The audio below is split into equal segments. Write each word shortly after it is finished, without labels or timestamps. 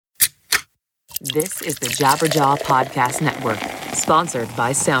This is the Jabberjaw Podcast Network, sponsored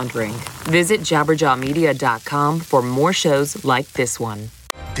by Soundring. Visit jabberjawmedia.com for more shows like this one.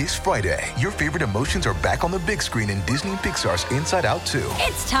 This Friday, your favorite emotions are back on the big screen in Disney and Pixar's Inside Out 2.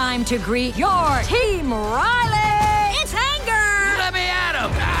 It's time to greet your Team Riley! It's anger! Let me at him!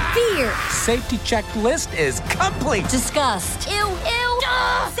 Fear! Safety checklist is complete! Disgust! Ew!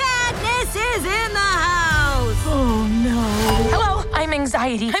 Sadness is in the house! Oh, no. Hello, I'm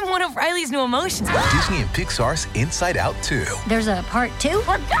anxiety. I'm one of Riley's new emotions. Disney and Pixar's Inside Out 2. There's a part 2?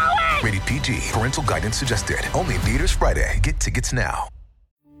 We're going! Rated PG. Parental guidance suggested. Only in theaters Friday. Get tickets now.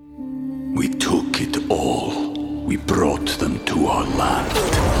 We took it all. We brought them to our land.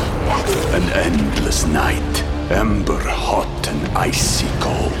 An endless night, ember hot and icy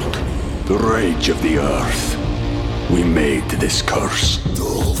cold. The rage of the earth. We made this curse.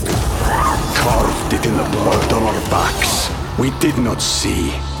 Carved it in the blood on our backs. We did not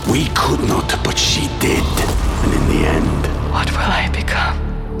see. We could not, but she did. And in the end... What will I become?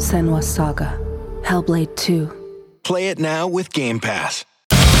 Senua's Saga. Hellblade 2. Play it now with Game Pass.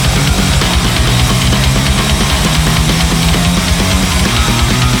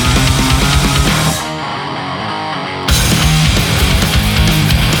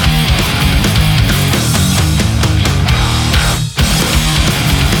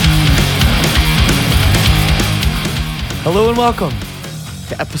 Hello and welcome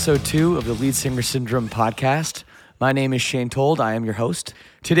to episode 2 of the Lead Singer Syndrome podcast. My name is Shane Told. I am your host.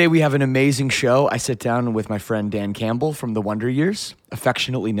 Today we have an amazing show. I sit down with my friend Dan Campbell from the Wonder Years,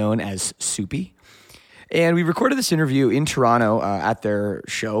 affectionately known as Soupy. And we recorded this interview in Toronto at their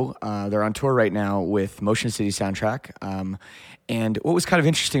show. They're on tour right now with Motion City Soundtrack. And what was kind of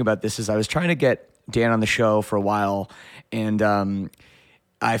interesting about this is I was trying to get Dan on the show for a while, and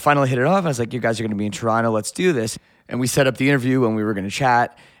I finally hit it off. I was like, you guys are going to be in Toronto. Let's do this. And we set up the interview and we were going to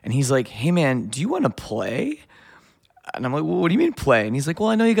chat. And he's like, hey, man, do you want to play? And I'm like, well, what do you mean play? And he's like, well,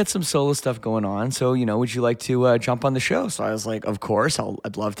 I know you got some solo stuff going on. So, would you like to jump on the show? So I was like, of course,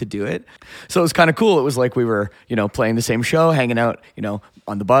 I'd love to do it. So it was kind of cool. It was like we were, playing the same show, hanging out,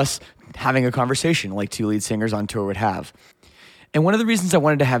 on the bus, having a conversation like two lead singers on tour would have. And one of the reasons I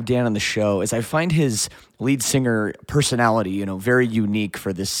wanted to have Dan on the show is I find his lead singer personality, very unique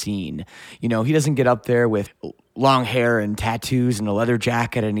for this scene. He doesn't get up there with long hair and tattoos and a leather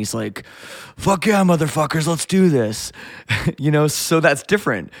jacket and he's like, fuck yeah, motherfuckers, let's do this. So that's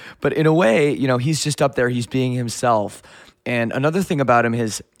different. But in a way, he's just up there, he's being himself. And another thing about him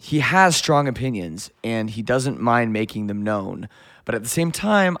is he has strong opinions and he doesn't mind making them known. But at the same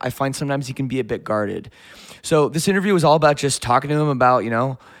time, I find sometimes he can be a bit guarded. So this interview was all about just talking to him about,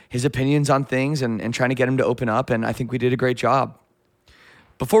 his opinions on things and trying to get him to open up. And I think we did a great job.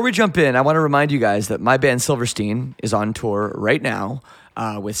 Before we jump in, I want to remind you guys that my band Silverstein is on tour right now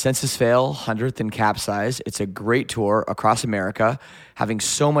with Senses Fail, 100th and Capsize. It's a great tour across America, having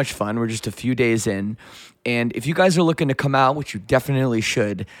so much fun. We're just a few days in. And if you guys are looking to come out, which you definitely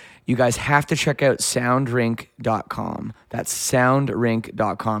should, you guys have to check out soundrink.com. That's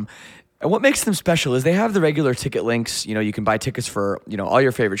soundrink.com. And what makes them special is they have the regular ticket links. You can buy tickets for, all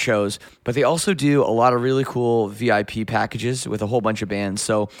your favorite shows, but they also do a lot of really cool VIP packages with a whole bunch of bands.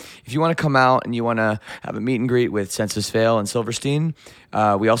 So if you want to come out and you want to have a meet and greet with Senses Fail and Silverstein,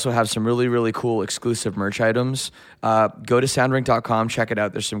 we also have some really, really cool exclusive merch items. Go to soundrink.com, check it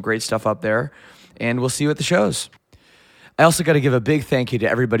out. There's some great stuff up there, and we'll see you at the shows. I also got to give a big thank you to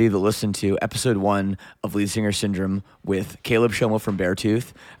everybody that listened to episode 1 of Lead Singer Syndrome with Caleb Schommel from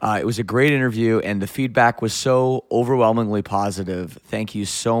Beartooth. It was a great interview, and the feedback was so overwhelmingly positive. Thank you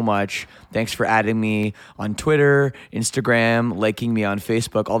so much. Thanks for adding me on Twitter, Instagram, liking me on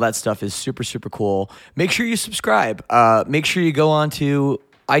Facebook. All that stuff is super, super cool. Make sure you subscribe. Make sure you go on to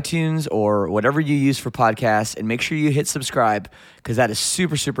iTunes or whatever you use for podcasts, and make sure you hit subscribe because that is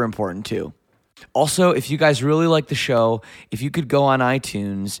super, super important too. Also, if you guys really like the show, if you could go on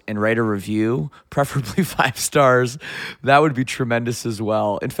iTunes and write a review, preferably 5 stars, that would be tremendous as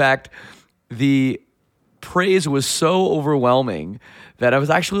well. In fact, the praise was so overwhelming that I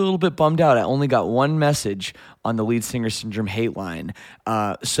was actually a little bit bummed out. I only got one message on the Lead Singer Syndrome hate line.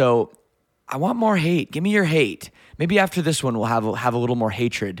 So I want more hate. Give me your hate. Maybe after this one, we'll have a little more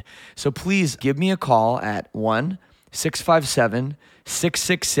hatred. So please give me a call at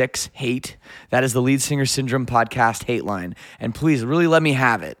 1-657-666-HATE. That is the Lead Singer Syndrome podcast hate line. And please, really let me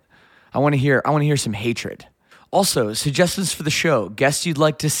have it. I want to hear some hatred. Also, suggestions for the show, guests you'd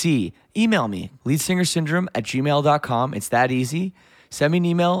like to see, email me, leadsingersyndrome@gmail.com. It's that easy. Send me an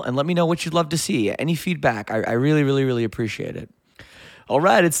email and let me know what you'd love to see. Any feedback, I really, really, really appreciate it. All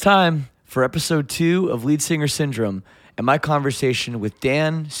right, it's time for episode 2 of Lead Singer Syndrome and my conversation with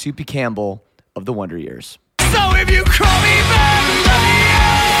Dan Soupy Campbell of the Wonder Years. So if you call me back, let me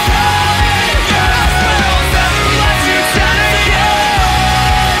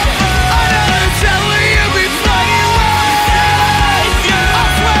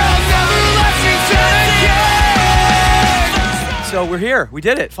So we're here. We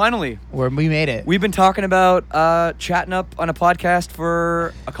did it, finally. We made it. We've been talking about chatting up on a podcast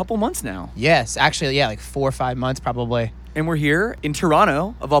for a couple months now. Yes, actually, yeah, like 4 or 5 months probably. And we're here in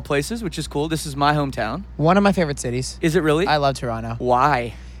Toronto, of all places, which is cool. This is my hometown. One of my favorite cities. Is it really? I love Toronto.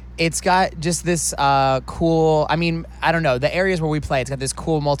 Why? It's got just this cool, I mean, I don't know, the areas where we play, it's got this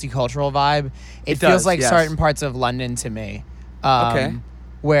cool multicultural vibe. It feels does, like yes. certain parts of London to me. Okay.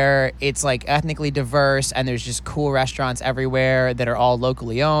 Where it's like ethnically diverse and there's just cool restaurants everywhere that are all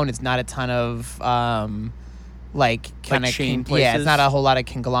locally owned. It's not a ton of like chain places. Yeah, it's not a whole lot of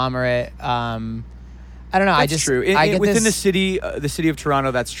conglomerate. I don't know. That's true. Within the city of Toronto,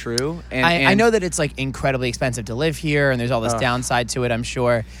 that's true. And I know that it's like incredibly expensive to live here, and there's all this downside to it, I'm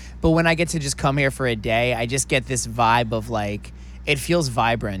sure. But when I get to just come here for a day, I just get this vibe of like, it feels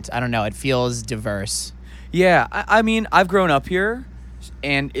vibrant. I don't know. It feels diverse. Yeah, I mean, I've grown up here,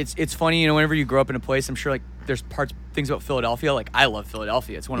 and it's funny, you know, whenever you grow up in a place, I'm sure like there's things about Philadelphia. Like I love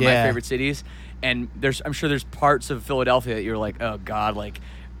Philadelphia. It's one of my favorite cities, and I'm sure there's parts of Philadelphia that you're like, oh God, like,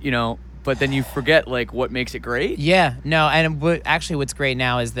 you know. But then you forget, like, what makes it great. Yeah, no, and what's great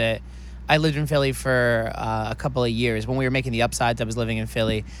now is that I lived in Philly for a couple of years. When we were making the Upsides, I was living in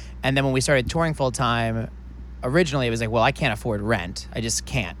Philly. And then when we started touring full-time, originally it was like, well, I can't afford rent. I just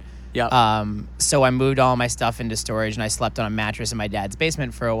can't. Yeah. So I moved all my stuff into storage, and I slept on a mattress in my dad's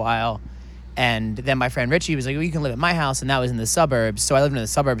basement for a while. And then my friend Richie was like, well, you can live at my house, and that was in the suburbs. So I lived in the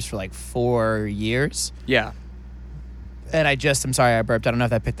suburbs for like 4 years. Yeah. And I'm sorry I burped. I don't know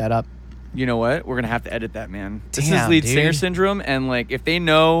if I picked that up. You know what? We're going to have to edit that, man. This Damn, is lead dude. singer syndrome, and, like, if they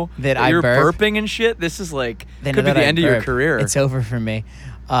know that you're burp, burping and shit, this is, like, could be the end of your career. It's over for me.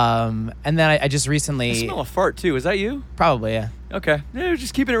 And then I just recently... I smell a fart, too. Is that you? Probably, yeah. Okay. Yeah,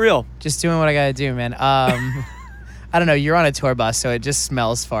 just keeping it real. Just doing what I got to do, man. I don't know. You're on a tour bus, so it just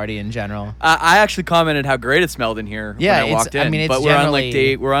smells farty in general. I actually commented how great it smelled in here when I walked in. I mean, it's but we're on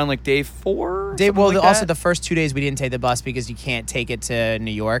like day 4. Also the first 2 days we didn't take the bus because you can't take it to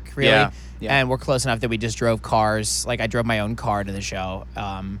New York, really. Yeah. And we're close enough that we just drove cars. Like I drove my own car to the show.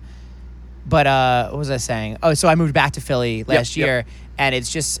 But what was I saying? Oh, so I moved back to Philly last year, and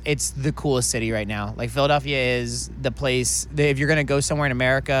it's the coolest city right now. Like Philadelphia is the place. If you're gonna go somewhere in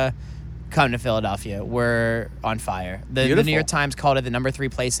America, come to Philadelphia. We're on fire. The New York Times called it the number 3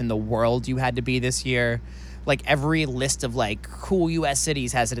 place in the world you had to be this year. Like every list of like cool U.S.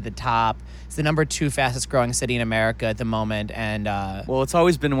 cities has it at the top. It's the number 2 fastest growing city in America at the moment, and well, it's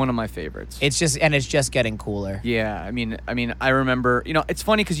always been one of my favorites. It's just getting cooler. Yeah, I mean, I remember. You know, it's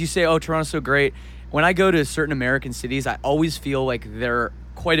funny because you say, "Oh, Toronto's so great." When I go to certain American cities, I always feel like they're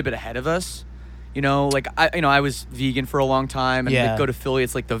quite a bit ahead of us. You know, like I was vegan for a long time, and I'd go to Philly.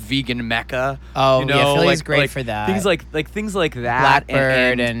 It's like the vegan mecca. Oh, you know? yeah, Philly's like, great for that. Things like that,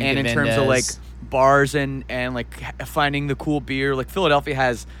 Blackbird and in terms of like bars and like finding the cool beer. Like Philadelphia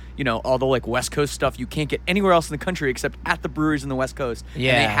has, you know, all the like West Coast stuff you can't get anywhere else in the country except at the breweries in the West Coast.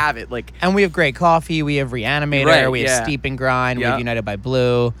 Yeah, and they have it. Like, and we have great coffee. We have Reanimator. We have Steep and Grind. We have United by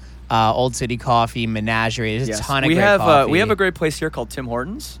Blue. Old City Coffee, Menagerie. There's a ton of great coffee. We have a great place here called Tim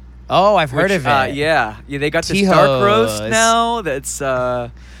Hortons. Oh, I've heard of it. Yeah, they got this dark roast now. That's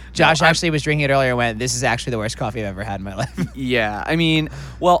Josh actually was drinking it earlier and went, "This is actually the worst coffee I've ever had in my life." Yeah, I mean,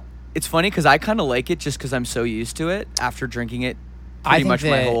 well, it's funny because I kind of like it just because I'm so used to it after drinking it pretty much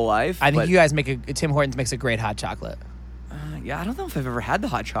my whole life. I think you guys Tim Hortons makes a great hot chocolate. Yeah, I don't know if I've ever had the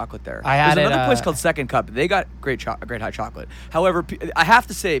hot chocolate there. There's another place called Second Cup. They got great hot chocolate. However, I have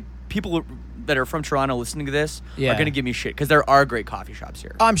to say, people that are from Toronto listening to this are going to give me shit because there are great coffee shops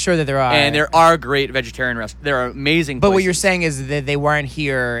here. I'm sure that there are. And there are great vegetarian restaurants. There are amazing places. But what you're saying is that they weren't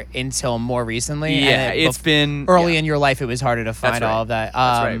here until more recently. Yeah, it's been... Early in your life, it was harder to find all of that.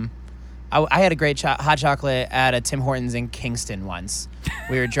 That's right. I had a great hot chocolate at a Tim Hortons in Kingston once.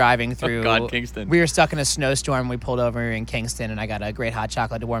 We were driving through... Oh, God, Kingston. We were stuck in a snowstorm. We pulled over in Kingston, and I got a great hot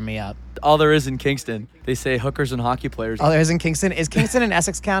chocolate to warm me up. All there is in Kingston. They say hookers and hockey players. All there is in Kingston? Is Kingston in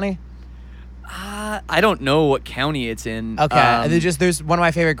Essex County? I don't know what county it's in. Okay. There's one of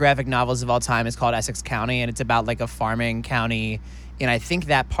my favorite graphic novels of all time. It's called Essex County, and it's about like a farming county in I think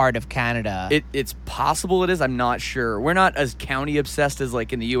that part of Canada. It's possible it is. I'm not sure. We're not as county obsessed as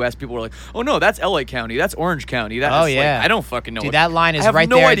like in the U.S. People are like, oh no, that's L.A. County, that's Orange County. That's like, I don't fucking know. Dude, that line is right there. I have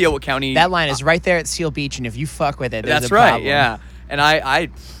no idea what county. That line is right there at Seal Beach, and if you fuck with it, there's that's a right. problem. Yeah,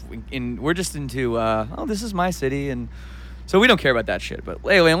 and we're just into. This is my city, and So we don't care about that shit. But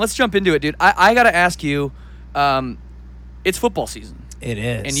anyway, let's jump into it, dude. I got to ask you, it's football season. It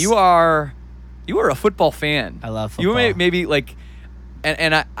is. And you are a football fan. I love football. You maybe like,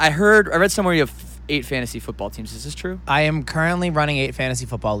 and I read somewhere you have 8 fantasy football teams. Is this true? I am currently running 8 fantasy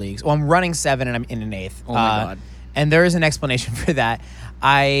football leagues. Well, I'm running 7 and I'm in an 8th. Oh my God. And there is an explanation for that.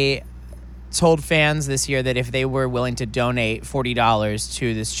 I told fans this year that if they were willing to donate $40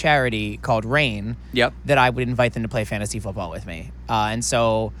 to this charity called RAIN, that I would invite them to play fantasy football with me. And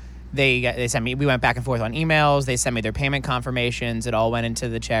so they sent me, we went back and forth on emails. They sent me their payment confirmations. It all went into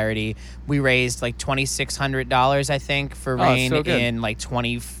the charity. We raised like $2,600, I think, for RAIN in like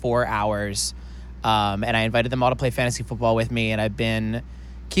 24 hours. And I invited them all to play fantasy football with me, and I've been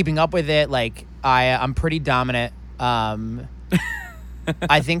keeping up with it. Like I'm pretty dominant.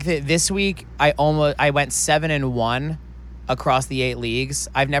 I think that this week I went 7-1 across the 8 leagues.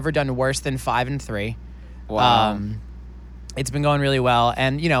 I've never done worse than 5-3. Wow. It's been going really well,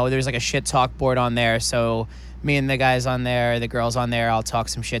 and there's like a shit talk board on there. So me and the guys on there, the girls on there, I'll talk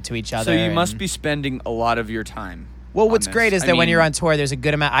some shit to each other. So you must be spending a lot of your time. Well, what's great is that when you're on tour, there's a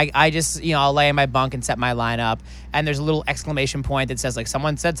good amount. I just, I'll lay in my bunk and set my lineup, and there's a little exclamation point that says, like,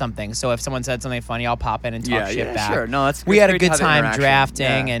 someone said something. So if someone said something funny, I'll pop in and talk shit back. Sure. No, we had a good time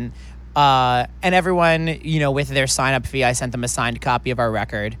drafting, and everyone, with their sign-up fee, I sent them a signed copy of our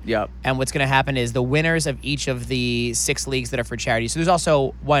record. Yep. And what's going to happen is the winners of each of the 6 leagues that are for charity. So there's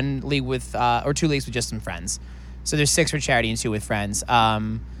also 1 league with, or 2 leagues with just some friends. So there's 6 for charity and 2 with friends.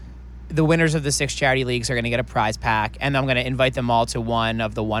 The winners of the 6 charity leagues are going to get a prize pack, and I'm going to invite them all to one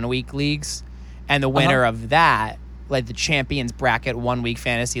of the 1-week leagues. And the winner of that, like the champions bracket 1-week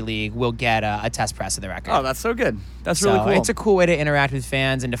fantasy league, will get a test press of the record. Oh, that's so good. That's really cool. It's a cool way to interact with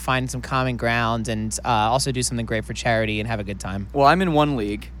fans and to find some common ground, and also do something great for charity and have a good time. Well, I'm in 1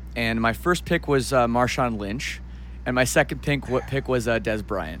 league, and my first pick was Marshawn Lynch, and my second pick was Des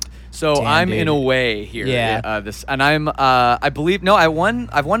Bryant. So Damn, I'm dude. in a way here. Yeah. And I'm I believe I've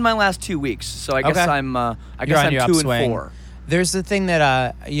won my last 2 weeks. So I guess I'm 2-4. There's the thing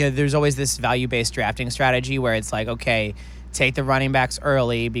that there's always this value-based drafting strategy where it's like, okay, take the running backs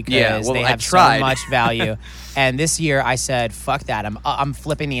early because they have so much value. And this year I said, fuck that. I'm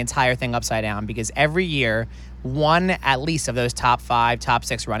flipping the entire thing upside down, because every year one at least of those top 5, top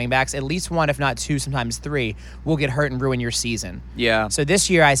 6 running backs, at least 1, if not 2, sometimes 3, will get hurt and ruin your season. Yeah. So this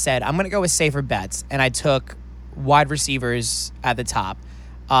year I said, I'm going to go with safer bets, and I took wide receivers at the top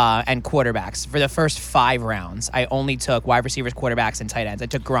and quarterbacks. For the first 5 rounds, I only took wide receivers, quarterbacks, and tight ends. I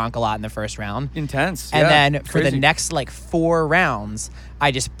took Gronk a lot in the first round. Intense. And then for the next 4 rounds,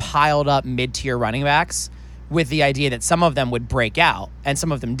 I just piled up mid-tier running backs with the idea that some of them would break out, and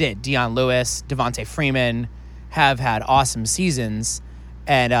some of them did. Deion Lewis, Devontae Freeman have had awesome seasons,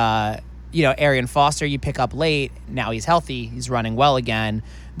 and Arian Foster you pick up late. Now he's healthy, he's running well again.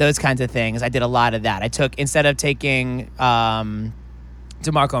 Those kinds of things. I did a lot of that. I took, instead of taking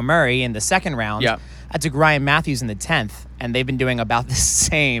DeMarco Murray in the 2nd round, I took Ryan Matthews in the 10th, and they've been doing about the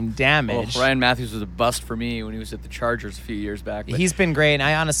same damage. Ryan Matthews was a bust for me when he was at the Chargers a few years back. He's been great, and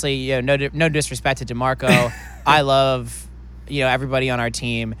I honestly, no disrespect to DeMarco, I love everybody on our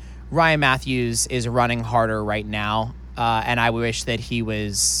team. Ryan Matthews is running harder right now, and I wish that he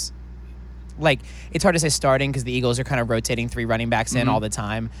was, it's hard to say starting because the Eagles are kind of rotating 3 running backs in all the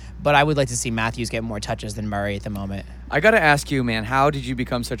time, but I would like to see Matthews get more touches than Murray at the moment. I got to ask you, man, how did you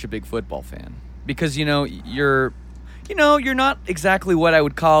become such a big football fan? Because, you're not exactly what I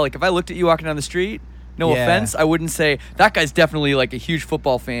would call, if I looked at you walking down the street, no offense, I wouldn't say that guy's definitely a huge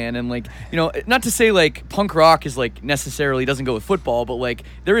football fan, and not to say punk rock is necessarily doesn't go with football, but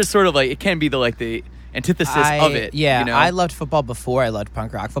there is sort of it can be the antithesis of it. Yeah, I loved football before I loved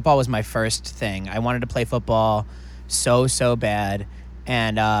punk rock. Football was my first thing. I wanted to play football so bad,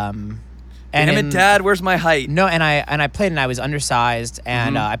 and damn it, Dad, where's my height? No, and I played, and I was undersized,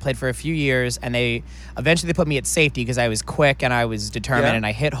 and I played for a few years, and they eventually put me at safety because I was quick and I was determined and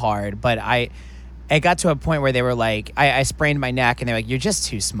I hit hard, but it got to a point where they were I sprained my neck, and they were like, you're just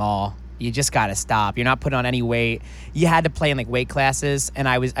too small. You just got to stop. You're not putting on any weight. You had to play in weight classes, and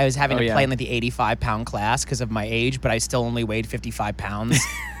I was having to play in the 85-pound class because of my age, but I still only weighed 55 pounds.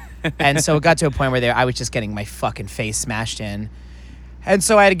 And so it got to a point where I was just getting my fucking face smashed in. And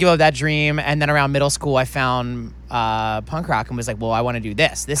so I had to give up that dream, and then around middle school, I found punk rock and was like, well, I want to do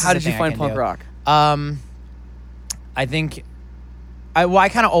this. How did you find punk rock? I think I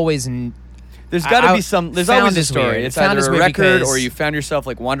kind of always... There's got to be some. There's always a story. Weird. It's either a record or you found yourself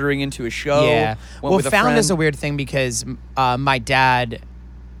wandering into a show. Yeah. Well, with found friend. is a weird thing because my dad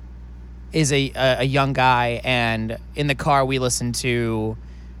is a young guy, and in the car we listened to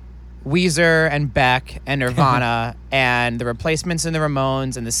Weezer and Beck and Nirvana and the Replacements and the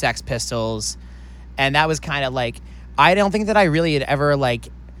Ramones and the Sex Pistols. And that was kind of like, I don't think that I really had ever like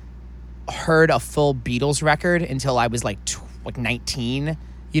heard a full Beatles record until I was like 19,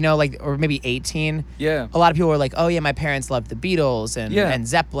 you know, like, or maybe 18. Yeah. A lot of people were like, oh yeah, my parents loved the Beatles and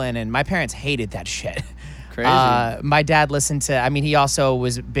Zeppelin, and my parents hated that shit. Crazy. My dad listened to, I mean, he also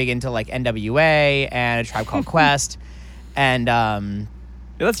was big into like NWA and A Tribe Called Quest. And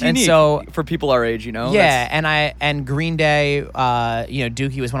that's unique so, for people our age, you know? Yeah, and Green Day, you know,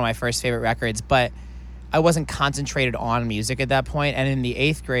 Dookie was one of my first favorite records, but I wasn't concentrated on music at that point. And in the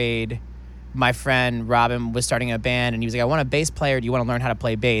 8th grade, my friend Robin was starting a band, and he was like, I want a bass player. Do you want to learn how to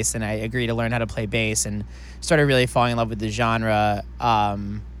play bass? And I agreed to learn how to play bass and started really falling in love with the genre.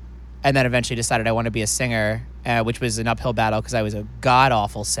 And then eventually decided I want to be a singer, which was an uphill battle because I was a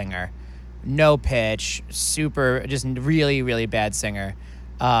god-awful singer. No pitch, super, just really, really bad singer.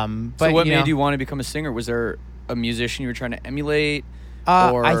 But, so what made you want to become a singer? Was there a musician you were trying to emulate?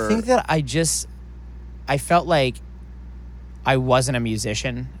 Or? I think that I felt like I wasn't a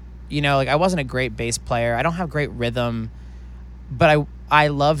musician. You know, like I wasn't a great bass player. I don't have great rhythm, but I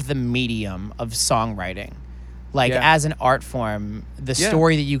love the medium of songwriting. Like as an art form, the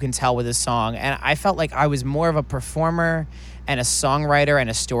story that you can tell with a song. And I felt like I was more of a performer and a songwriter and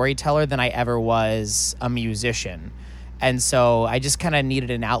a storyteller than I ever was a musician. And so I just kind of needed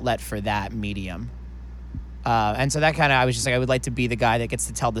an outlet for that medium. And so that kind of, I was just like, I would like to be the guy that gets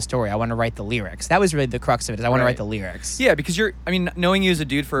to tell the story. I want to write the lyrics. That was really the crux of it, is I want to write the lyrics. Yeah, because knowing you as a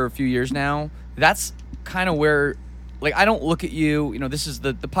dude for a few years now, that's kind of where, like, I don't look at you, you know, this is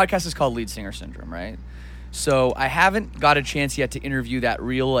the podcast is called Lead Singer Syndrome, right? So I haven't got a chance yet to interview that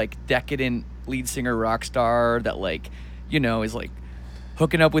real, like, decadent lead singer rock star that, like, you know, is, like,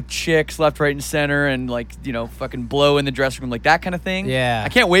 hooking up with chicks left, right, and center and, like, you know, fucking blow in the dressing room, like that kind of thing. Yeah. I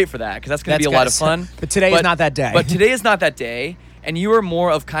can't wait for that because that's going to be a lot of fun. But today is not that day. But today is not that day. And you are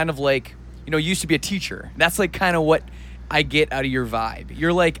more of kind of like, you know, you used to be a teacher. That's, like, kind of what I get out of your vibe.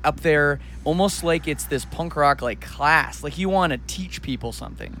 You're, like, up there almost like it's this punk rock, like, class. Like, you want to teach people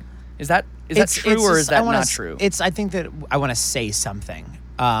something. Is that true or is that not true? I think that I want to say something.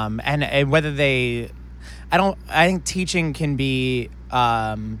 And whether they... I think teaching can be...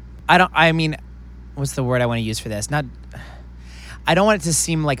 what's the word I want to use for this? I don't want it to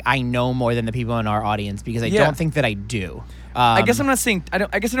seem like I know more than the people in our audience because I don't think that I do. I guess I'm not saying, I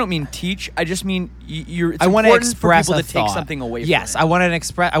don't mean teach. I just mean it's I want to important for express people a to thought. take something away from Yes, it. I want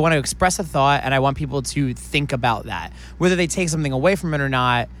to express a thought, and I want people to think about that. Whether they take something away from it or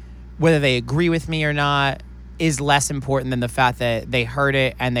not, whether they agree with me or not, is less important than the fact that they heard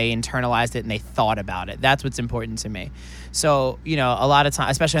it and they internalized it and they thought about it. That's what's important to me. So, you know, a lot of time,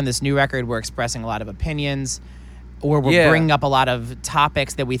 especially on this new record, we're expressing a lot of opinions, or we're bringing up a lot of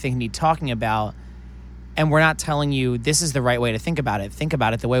topics that we think need talking about, and we're not telling you this is the right way to think about it. Think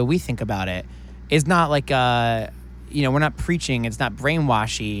about it the way we think about it. It's not like, you know, we're not preaching. It's not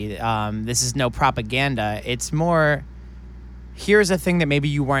brainwashy. This is no propaganda. It's more... here's a thing that maybe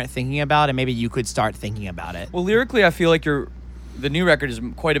you weren't thinking about, and maybe you could start thinking about it. Well, lyrically, I feel like the new record is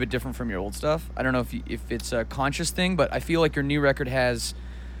quite a bit different from your old stuff. I don't know if it's a conscious thing, but I feel like your new record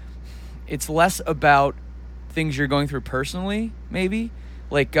it's less about things you're going through personally, maybe.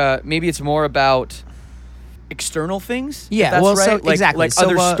 Like, maybe it's more about external things. Yeah, that's well, right. so Like, exactly. like So,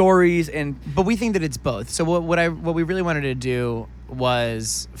 other stories But we think that it's both. So what we really wanted to do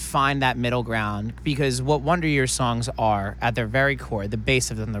was find that middle ground, because what Wonder Years songs are at their very core, the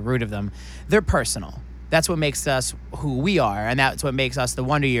base of them, the root of them, they're personal. That's what makes us who we are, and that's what makes us the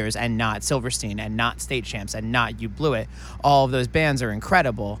Wonder Years and not Silverstein and not State Champs and not You Blew It. All of those bands are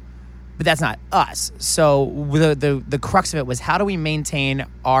incredible, but that's not us. So the crux of it was, how do we maintain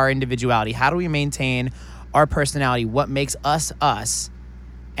our individuality? How do we maintain our personality? What makes us us?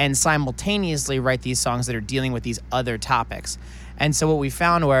 And simultaneously write these songs that are dealing with these other topics. And so what we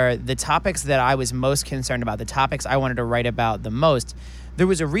found were the topics that I was most concerned about, the topics I wanted to write about the most, there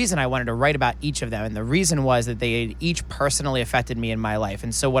was a reason I wanted to write about each of them. And the reason was that they had each personally affected me in my life.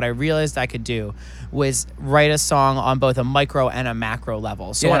 And so what I realized I could do was write a song on both a micro and a macro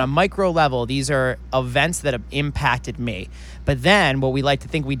level. So on a micro level, these are events that have impacted me. But then what we like to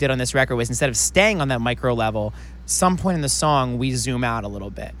think we did on this record was, instead of staying on that micro level, some point in the song, we zoom out a little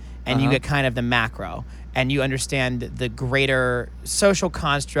bit. And you get kind of the macro. And you understand the greater social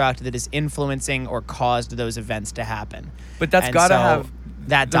construct that is influencing or caused those events to happen. But that's got to have...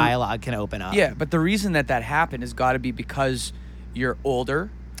 that dialogue can open up. Yeah, but the reason that happened has got to be because you're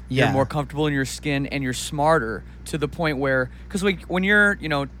older, you're more comfortable in your skin, and you're smarter, to the point where... Because like, when you're, you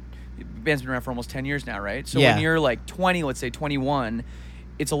know, band's been around for almost 10 years now, right? So when you're like 20, let's say 21,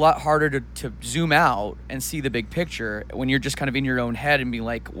 it's a lot harder to zoom out and see the big picture when you're just kind of in your own head and be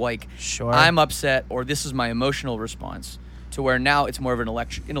like, sure, I'm upset, or this is my emotional response, to where now it's more of an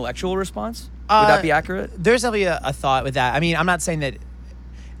intellectual response. Would that be accurate? There's definitely a thought with that. I mean, I'm not saying that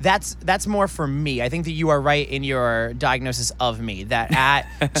that's more for me. I think that you are right in your diagnosis of me, that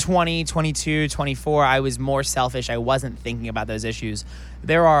at 20, 22, 24, I was more selfish. I wasn't thinking about those issues.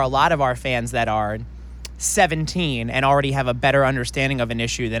 There are a lot of our fans that are 17 and already have a better understanding of an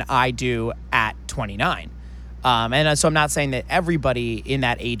issue than I do at 29. And so I'm not saying that everybody in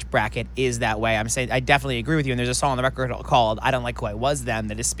that age bracket is that way. I'm saying I definitely agree with you. And there's a song on the record called I Don't Like Who I Was Then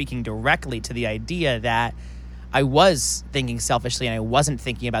that is speaking directly to the idea that I was thinking selfishly and I wasn't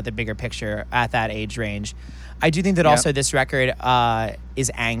thinking about the bigger picture at that age range. I do think that also this record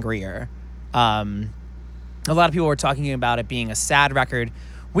is angrier. A lot of people were talking about it being a sad record.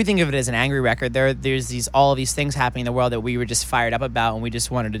 We think of it as an angry record. There's all of these things happening in the world that we were just fired up about and we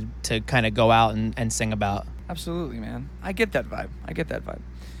just wanted to kind of go out and sing about. Absolutely, man. I get that vibe.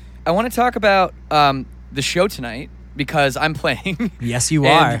 I want to talk about the show tonight because I'm playing. Yes, you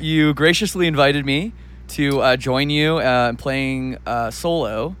are. And you graciously invited me to join you playing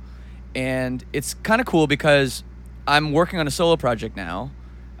solo. And it's kind of cool because I'm working on a solo project now.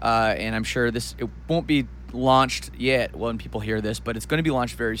 And I'm sure it won't be launched yet when people hear this, but it's going to be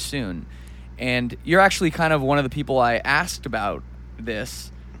launched very soon. And you're actually kind of one of the people I asked about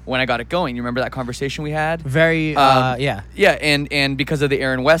this when I got it going. You remember that conversation we had? Very, yeah. Yeah, and because of the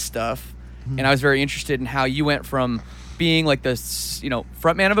Aaron West stuff, and I was very interested in how you went from being like this,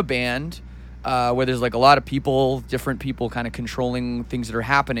 frontman of a band, where there's like a lot of people, different people kind of controlling things that are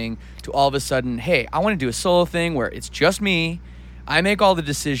happening, to all of a sudden, hey, I want to do a solo thing where it's just me, I make all the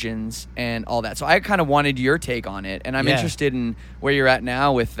decisions and all that. So I kind of wanted your take on it, and I'm interested in where you're at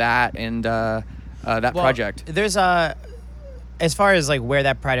now with that and that project. There's as far as like where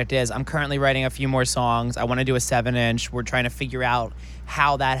that project is, I'm currently writing a few more songs. I want to do a 7-inch. We're trying to figure out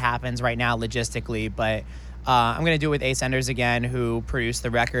how that happens right now logistically, but I'm going to do it with Ace Enders again, who produced the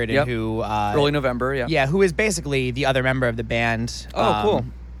record and who early November, yeah, who is basically the other member of the band. Oh, cool.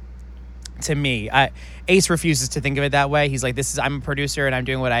 To me, Ace refuses to think of it that way. He's like, I'm a producer and I'm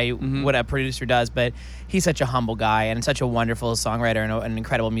doing what a producer does. But he's such a humble guy and such a wonderful songwriter and an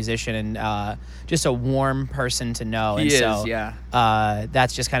incredible musician and just a warm person to know. He is, yeah.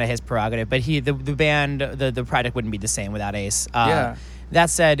 That's just kind of his prerogative. But the band, the project wouldn't be the same without Ace. Yeah. That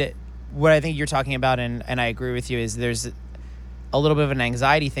said, what I think you're talking about, and I agree with you, is there's a little bit of an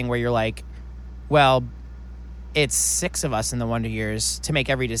anxiety thing where you're like, well, it's 6 of us in the Wonder Years to make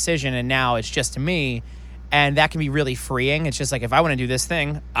every decision, and now it's just me, and that can be really freeing. It's just like, if I want to do this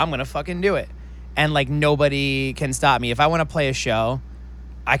thing, I'm going to fucking do it. And, like, nobody can stop me. If I want to play a show,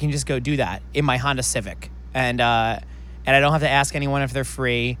 I can just go do that in my Honda Civic. And I don't have to ask anyone if they're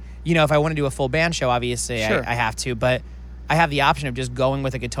free. If I want to do a full band show, obviously, sure, I have to, but I have the option of just going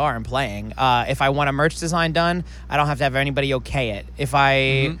with a guitar and playing. If I want a merch design done, I don't have to have anybody okay it. If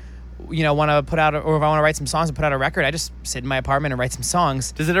I... want to put out, or if I want to write some songs and put out a record, I just sit in my apartment and write some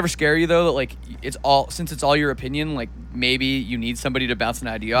songs. Does it ever scare you though that like since it's all your opinion, like maybe you need somebody to bounce an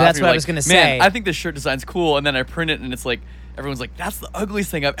idea off? That's what I was gonna say. I think this shirt design's cool, and then I print it, and it's like everyone's like, "That's the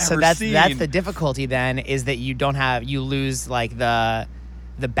ugliest thing I've ever seen." So that's the difficulty. Then is that you lose like the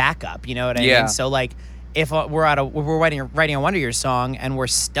backup. You know what I mean? So like if we're writing a Wonder Years song and we're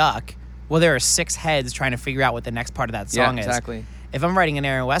stuck, well, there are 6 heads trying to figure out what the next part of that song is. Exactly. If I'm writing an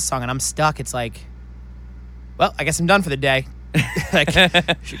Aaron West song and I'm stuck, it's like, well, I guess I'm done for the day. Like,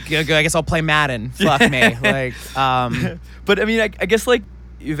 I guess I'll play Madden. Fuck me. Like, but I mean, I guess like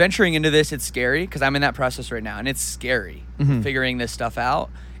venturing into this, it's scary because I'm in that process right now, and it's scary figuring this stuff out.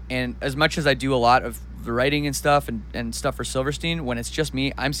 And as much as I do a lot of the writing and stuff and stuff for Silverstein, when it's just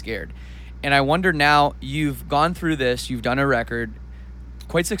me, I'm scared. And I wonder now, you've gone through this, you've done a record,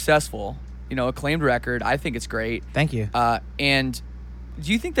 quite successful. Acclaimed record. I think it's great. Thank you. And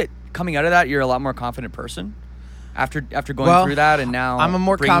do you think that coming out of that, you're a lot more confident person after going through that, and now I'm a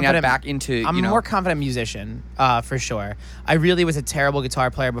more bringing confident, that back into? I'm a more confident musician, for sure. I really was a terrible guitar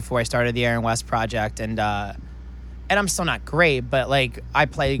player before I started the Aaron West project, and I'm still not great, but like I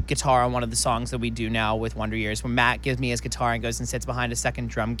play guitar on one of the songs that we do now with Wonder Years, when Matt gives me his guitar and goes and sits behind a second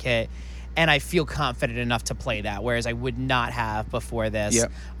drum kit. And I feel confident enough to play that, whereas I would not have before this.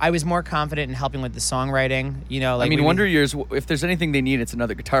 Yep. I was more confident in helping with the songwriting. Wonder Years, if there's anything they need, it's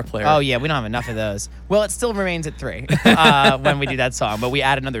another guitar player. Oh, yeah, we don't have enough of those. Well, it still remains at 3 when we do that song, but we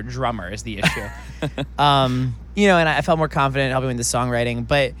add another drummer is the issue. And I felt more confident helping with the songwriting.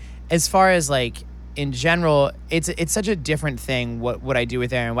 But as far as, like, in general, it's such a different thing what I do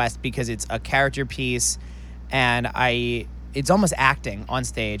with Aaron West, because it's a character piece, and it's almost acting on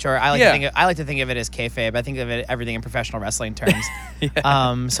stage, or I like to think of it as kayfabe. I think of it everything in professional wrestling terms. So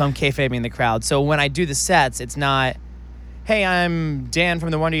I'm kayfabing the crowd. So when I do the sets, it's not, hey, I'm Dan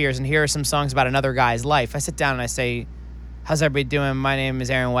from the Wonder Years, and here are some songs about another guy's life. I sit down and I say, how's everybody doing? My name is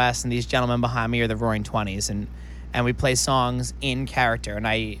Aaron West, and these gentlemen behind me are the Roaring Twenties, and we play songs in character. And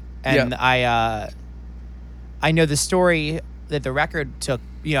I know the story that the record took,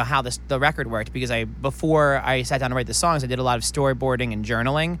 how the record worked, because before I sat down to write the songs, I did a lot of storyboarding and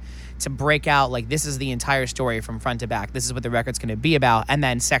journaling to break out, like, this is the entire story from front to back. This is what the record's going to be about, and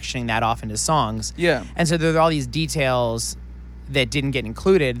then sectioning that off into songs. Yeah. And so there are all these details that didn't get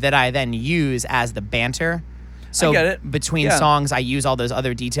included that I then use as the banter. So I get it. Between songs, I use all those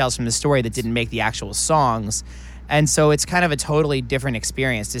other details from the story that didn't make the actual songs. And so it's kind of a totally different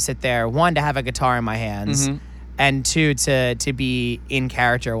experience to sit there, one, to have a guitar in my hands, and two, to be in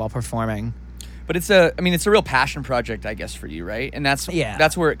character while performing. But it's a real passion project, I guess, for you, right? And that's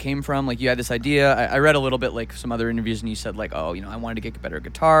where it came from. Like, you had this idea. I read a little bit, like, some other interviews, and you said, like, oh, I wanted to get a better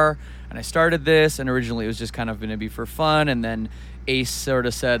guitar, and I started this, and originally it was just kind of going to be for fun, and then Ace sort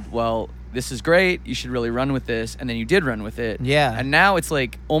of said, well, this is great, you should really run with this, and then you did run with it. Yeah. And now it's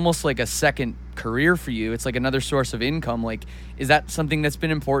like almost like a second career for you. It's like another source of income. Like, is that something that's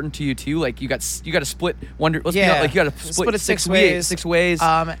been important to you too? Like, you got to split you got to split it six ways.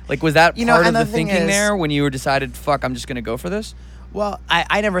 Like, was that part of the thinking there when you were decided, fuck, I'm just going to go for this? Well,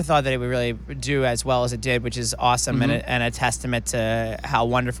 I never thought that it would really do as well as it did, which is awesome, and a testament to how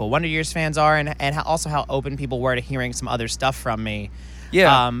wonderful Wonder Years fans are, and also how open people were to hearing some other stuff from me.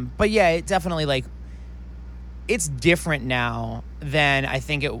 Yeah. But yeah, it definitely, like, it's different now than I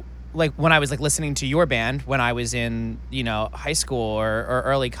think it, like, when I was, like, listening to your band when I was in, high school or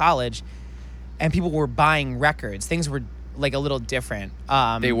early college, and people were buying records. Things were, like, a little different.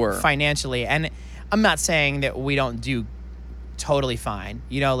 They were. Financially. And I'm not saying that we don't do totally fine.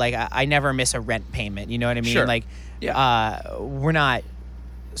 Like, I never miss a rent payment. You know what I mean? Sure. Like, we're not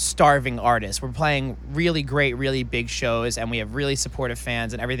starving artists. We're playing really great, really big shows, and we have really supportive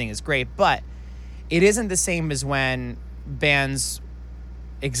fans, and everything is great. But it isn't the same as when bands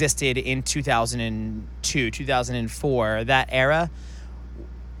existed in 2002, 2004, that era.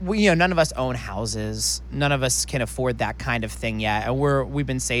 None of us own houses. None of us can afford that kind of thing yet. And we've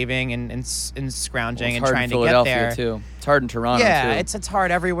been saving and scrounging and trying to get there. Too. It's hard in Toronto, too. It's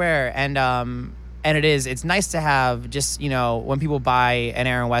hard everywhere. And it's nice to have just, when people buy an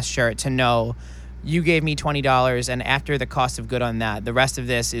Aaron West shirt, to know you gave me $20, and after the cost of good on that, the rest of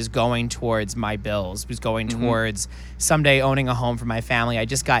this is going towards my bills, is going towards someday owning a home for my family. I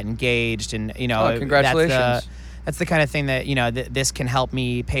just got engaged, and, congratulations. That's the kind of thing that, this can help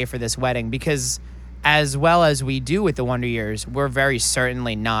me pay for this wedding, because as well as we do with the Wonder Years, we're very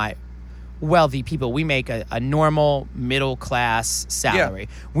certainly not wealthy people. We make a normal middle class salary.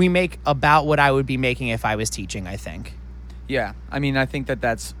 Yeah. We make about what I would be making if I was teaching, I think. Yeah. I think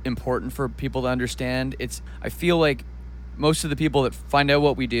that's important for people to understand. I feel like most of the people that find out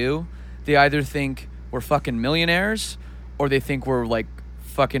what we do, they either think we're fucking millionaires, or they think we're, like,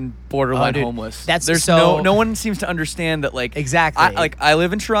 fucking borderline homeless. There's no one seems to understand that, like, exactly. I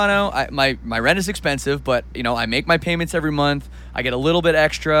live in Toronto. My rent is expensive, but I make my payments every month. I get a little bit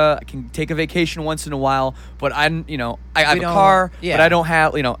extra. I can take a vacation once in a while, but I have a car, but I don't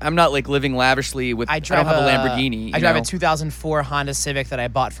have, I'm not, like, living lavishly with. I don't have a Lamborghini. I drive a 2004 Honda Civic that I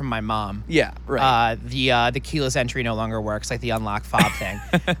bought from my mom. Yeah, right. The keyless entry no longer works, like the unlock fob thing.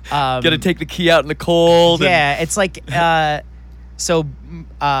 Gotta take the key out in the cold. Yeah, it's like. So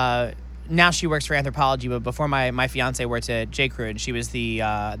now she works for Anthropologie, but before my fiance worked at J.Crew, and she was the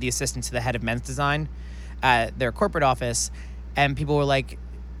assistant to the head of men's design at their corporate office, and people were like,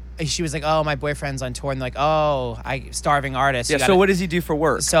 she was like, oh, my boyfriend's on tour, and they're like, oh, starving artist. Yeah, so what does he do for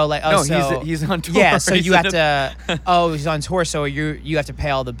work? So, like, he's on tour. Yeah, so you have to, he's on tour, so you have to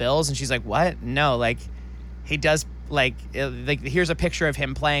pay all the bills, and she's like, what? No, like, he does. Like here's a picture of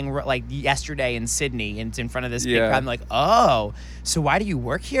him playing, like, yesterday in Sydney, and it's in front of this big crowd. I'm like, oh, so why do you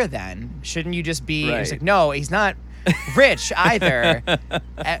work here then? Shouldn't you just be? Right. He's like, no, he's not rich either.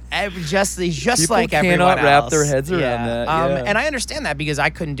 He's just people like everyone else. Cannot wrap their heads around that. Yeah. And I understand that, because I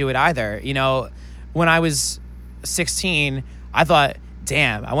couldn't do it either. When I was 16, I thought,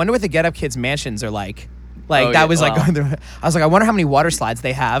 damn, I wonder what the Get Up Kids mansions are like. Like, that was like going through. I was like, I wonder how many water slides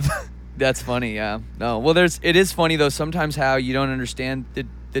they have. That's funny, yeah. No, well, it is funny, though, sometimes how you don't understand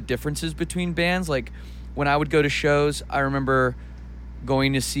the differences between bands. Like, when I would go to shows, I remember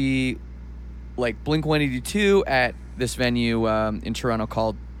going to see, like, Blink-182 at this venue in Toronto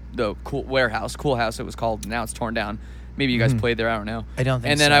called the Cool House, it was called. Now it's torn down. Maybe you guys played there, I don't know. I don't think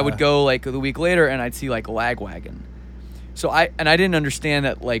so. And then I would go, like, the week later, and I'd see, like, Lagwagon. So I didn't understand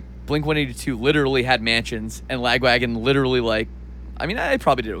that like Blink-182 literally had mansions and Lagwagon literally like, I mean, I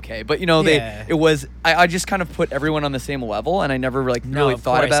probably did okay, but you know, I just kind of put everyone on the same level, and I never like really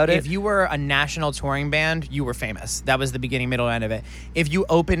thought about it. If you were a national touring band, you were famous. That was the beginning, middle, end of it. If you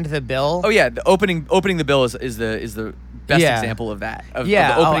opened the bill, the opening the bill is the best example of that. Of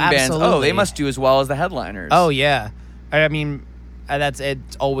the opening bands. Oh, they must do as well as the headliners. Oh yeah, I mean,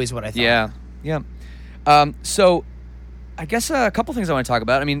 it's always what I thought. Yeah. So, I guess a couple things I want to talk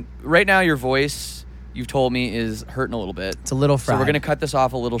about. I mean, right now your voice, you've told me, is hurting a little bit. It's a little fried. So we're going to cut this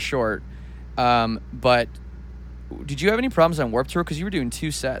off a little short. But did you have any problems on Warped Tour? Because you were doing 2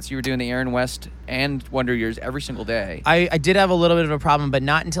 sets. You were doing the Aaron West and Wonder Years every single day. I did have a little bit of a problem, but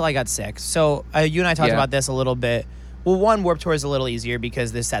not until I got sick. So you and I talked about this a little bit. Well, one, Warped Tour is a little easier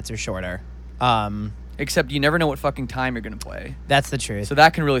because the sets are shorter. Except you never know what fucking time you're going to play. That's the truth. So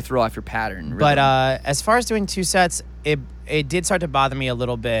that can really throw off your pattern. Really. But as far as doing 2 sets, it did start to bother me a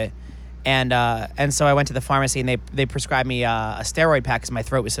little bit. And so I went to the pharmacy and they prescribed me a steroid pack because my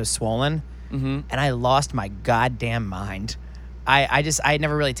throat was so swollen, and I lost my goddamn mind. I had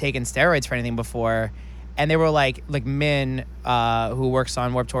never really taken steroids for anything before, and they were like Min, who works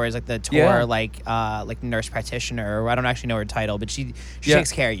on Warped Tour, is like the tour like nurse practitioner, or I don't actually know her title, but she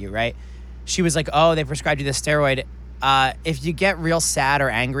takes care of you, right? She was like, oh, they prescribed you this steroid. If you get real sad or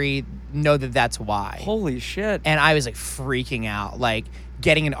angry, know that that's why. Holy shit! And I was like freaking out, like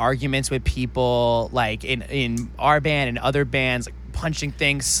getting in arguments with people, like in our band and other bands, like punching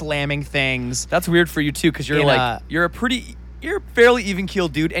things, slamming things. That's weird for you too, because you're a fairly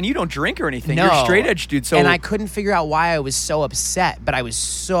even-keeled dude, and you don't drink or anything. No. You're a straight edge dude. So, and I couldn't figure out why I was so upset, but I was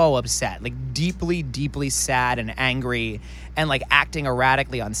so upset, like deeply, deeply sad and angry, and like acting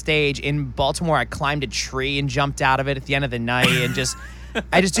erratically on stage. In Baltimore, I climbed a tree and jumped out of it at the end of the night, and just.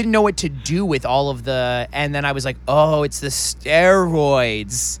 I just didn't know what to do with all of and then I was like, oh, it's the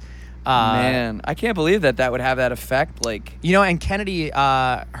steroids. Man, I can't believe that would have that effect. Like, you know, and Kennedy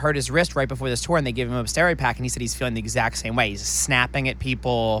hurt his wrist right before this tour, and they gave him a steroid pack, and he said he's feeling the exact same way. He's snapping at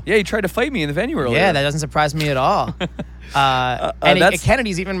people. Yeah, he tried to fight me in the venue earlier. Yeah, that doesn't surprise me at all.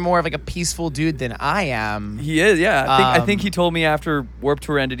 Kennedy's even more of like a peaceful dude than I am. He is, yeah. I think he told me after Warped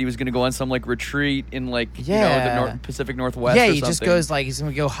Tour ended, he was going to go on some like retreat in like the Pacific Northwest. Yeah, or he just goes like he's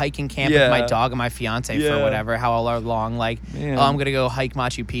going to go hiking camp with my dog and my fiance for whatever, however long. Like, I'm going to go hike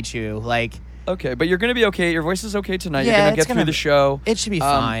Machu Picchu. Like, okay, but you're going to be okay. Your voice is okay tonight. You're going to get through the show. It should be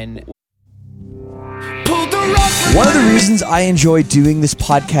fine. One of the reasons I enjoy doing this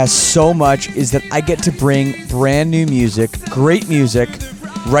podcast so much is that I get to bring brand new music, great music,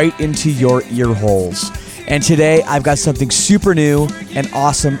 right into your ear holes. And today I've got something super new and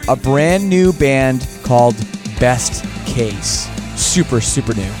awesome, a brand new band called Best Case. Super,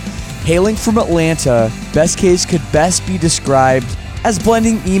 super new. Hailing from Atlanta, Best Case could best be described as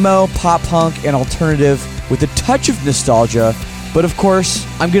blending emo, pop punk, and alternative with a touch of nostalgia, but of course,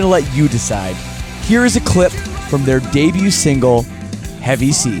 I'm going to let you decide. Here is a clip from their debut single,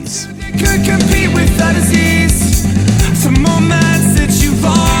 Heavy Seas. Could compete with fantasies. Some moments that you've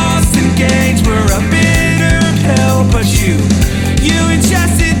lost and gained were a bitter pill, but you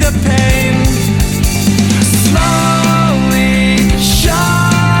ingested the pain. Slowly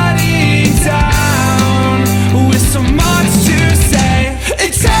shutting down with so much to say.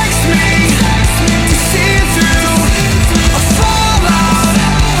 It takes me to see through a fallout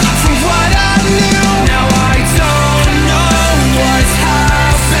from what I knew. Now I don't know what's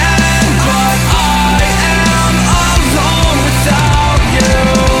happened, but I am alone without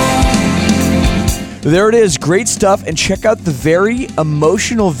you. There it is, great stuff, and check out the very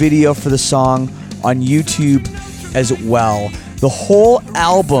emotional video for the song on YouTube as well. The whole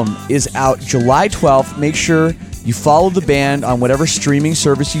album is out July 12th. Make sure you follow the band on whatever streaming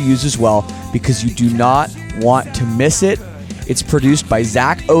service you use as well, because you do not want to miss it. It's produced by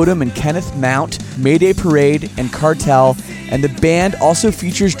Zach Odom and Kenneth Mount, Mayday Parade, and Cartel, and the band also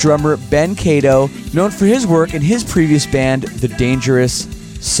features drummer Ben Cato, known for his work in his previous band, The Dangerous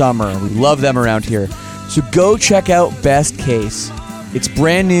Summer. We love them around here. So go check out Best Case. It's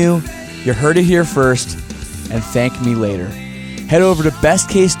brand new, you heard it here first, and thank me later. Head over to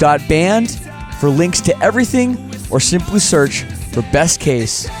bestcase.band for links to everything, or simply search for Best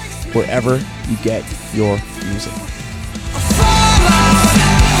Case wherever you get your music.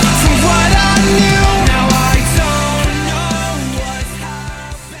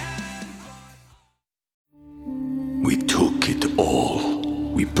 We took it all.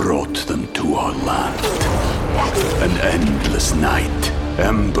 We brought them to our land. An endless night,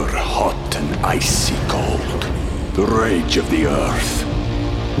 ember hot and icy cold. The rage of the earth.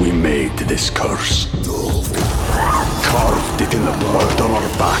 We made this curse. carved it in the blood on our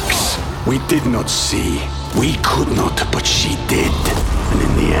backs. We did not see. We could not, but she did. And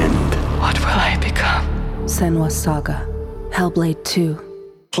in the end... What will I become? Senua's Saga. Hellblade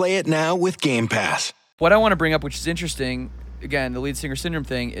 2. Play it now with Game Pass. What I want to bring up, which is interesting, again, the Lead Singer Syndrome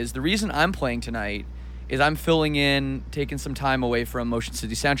thing, is the reason I'm playing tonight is I'm filling in, taking some time away from Motion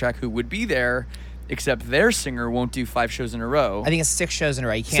City Soundtrack, who would be there, except their singer won't do 5 shows in a row. I think it's 6 shows in a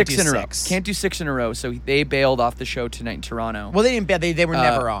row. You can't do 6. In a row. Can't do 6 in a row, so they bailed off the show tonight in Toronto. Well, they didn't bail. They were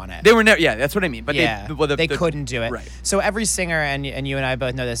never on it. They were never, yeah, that's what I mean. But yeah, they couldn't do it. Right. So every singer, and you and I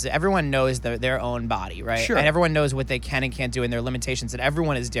both know this, everyone knows their own body, right? Sure. And everyone knows what they can and can't do and their limitations, and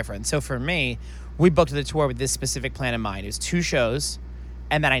everyone is different. So for me, we booked the tour with this specific plan in mind. It was 2 shows,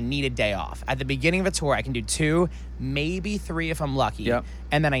 and then I need a day off. At the beginning of a tour, I can do 2, maybe 3 if I'm lucky,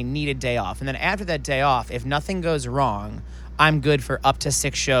 and then I need a day off. And then after that day off, if nothing goes wrong, I'm good for up to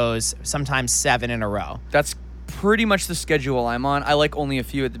 6 shows, sometimes 7 in a row. That's pretty much the schedule I'm on. I like only a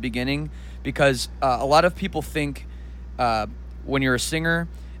few at the beginning because a lot of people think when you're a singer,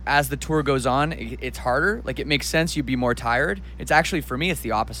 as the tour goes on, it's harder. Like, it makes sense. You'd be more tired. It's actually, for me, it's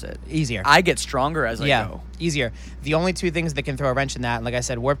the opposite. Easier. I get stronger as I go. Easier. The only 2 things that can throw a wrench in that, like I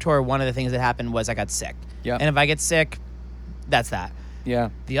said, Warped Tour, one of the things that happened was I got sick. Yeah. And if I get sick, that's that. Yeah.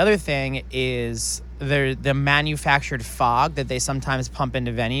 The other thing is the manufactured fog that they sometimes pump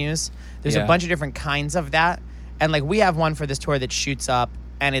into venues. There's a bunch of different kinds of that. And, like, we have one for this tour that shoots up,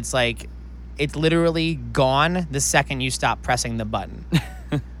 and it's, like, it's literally gone the second you stop pressing the button.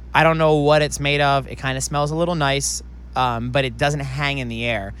 I don't know what it's made of. It kind of smells a little nice, but it doesn't hang in the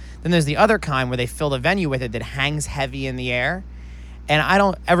air. Then there's the other kind where they fill the venue with it that hangs heavy in the air. And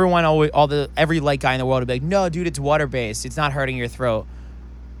every light guy in the world would be like, no, dude, it's water-based. It's not hurting your throat.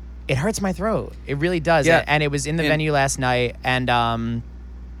 It hurts my throat. It really does. Yeah. And it was in the venue last night, and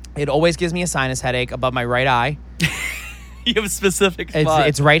it always gives me a sinus headache above my right eye. You have a specific spot.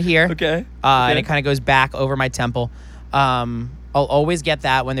 It's right here. Okay. And it kind of goes back over my temple. I'll always get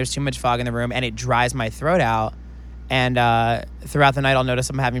that when there's too much fog in the room, and it dries my throat out. And throughout the night, I'll notice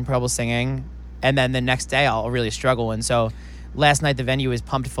I'm having trouble singing, and then the next day, I'll really struggle. And so last night, the venue was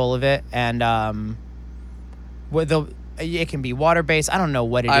pumped full of it, and it can be water-based. I don't know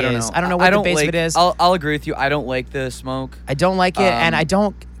what it is. I don't know what the base of it is. I'll agree with you. I don't like the smoke. I don't like it, and I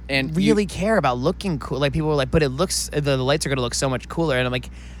don't really care about looking cool. Like, people were like, but it looks, the lights are going to look so much cooler. And I'm like,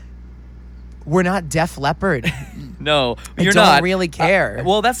 we're not Def Leppard. No, you're not. I don't really care.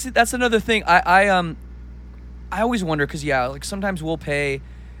 Well, that's another thing. I always wonder because like sometimes we'll pay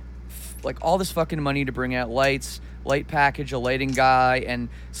like all this fucking money to bring out lights, light package, a lighting guy, and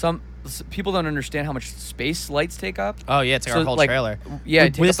some people don't understand how much space lights take up. Oh yeah, it's like our whole trailer. Yeah,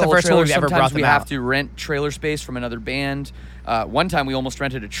 this is the first time we've ever brought them out. We have to rent trailer space from another band. One time we almost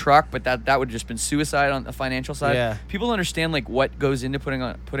rented a truck, but that would have just been suicide on the financial side. Yeah. People don't understand like what goes into putting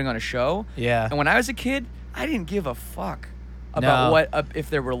on a show. Yeah. And when I was a kid, I didn't give a fuck about if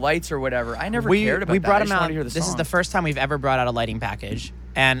there were lights or whatever. I never cared about that. We brought them out. This is the first time we've ever brought out a lighting package,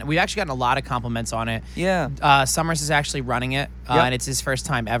 and we've actually gotten a lot of compliments on it. Yeah. Summers is actually running it, and it's his first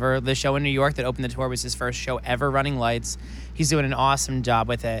time ever. The show in New York that opened the tour was his first show ever running lights. He's doing an awesome job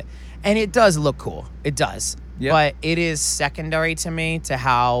with it, and it does look cool. It does. Yep. But it is secondary to me to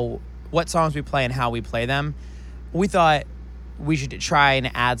what songs we play and how we play them. We thought we should try and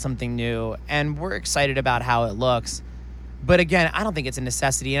add something new, and we're excited about how it looks. But again, I don't think it's a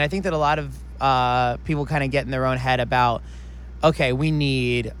necessity, and I think that a lot of people kind of get in their own head about, okay, we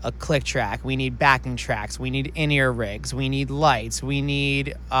need a click track, we need backing tracks, we need in-ear rigs, we need lights, we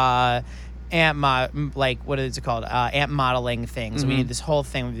need amp modeling things. Mm-hmm. We need this whole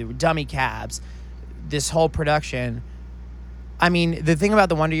thing with dummy cabs, this whole production. I mean, the thing about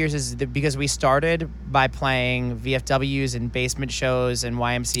the Wonder Years is that because we started by playing VFWs and basement shows and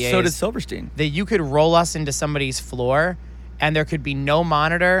YMCAs. So did Silverstein. That you could roll us into somebody's floor and there could be no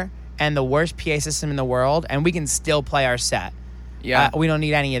monitor and the worst PA system in the world, and we can still play our set. Yeah. We don't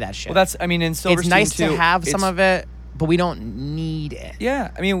need any of that shit. Well, in Silverstein, it's nice too, to have some of it, but we don't need it.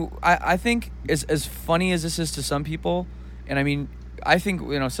 Yeah. I mean, I think as funny as this is to some people, and I mean, I think,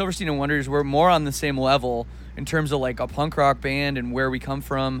 Silverstein and Wonder Years, we're more on the same level in terms of like a punk rock band and where we come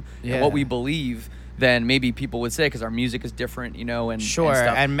from and what we believe than maybe people would say, because our music is different, and sure,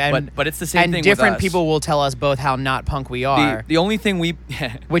 and stuff. But it's the same thing. And different with us. People will tell us both how not punk we are. The only thing we,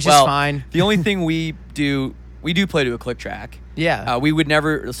 which is fine. The only thing we do play to a click track. Yeah. We would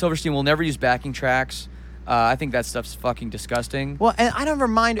never. Silverstein will never use backing tracks. I think that stuff's fucking disgusting. Well, and I don't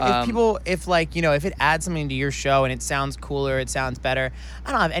mind if it adds something to your show and it sounds cooler, it sounds better.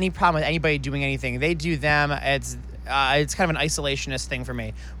 I don't have any problem with anybody doing anything. They do them. it's kind of an isolationist thing for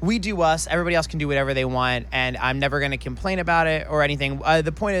me. We do us. Everybody else can do whatever they want, and I'm never going to complain about it or anything.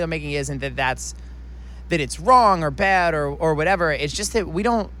 The point that I'm making isn't that it's wrong or bad or whatever. It's just that we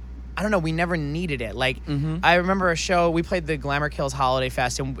don't. I don't know. We never needed it. Like I remember a show. We played the Glamour Kills Holiday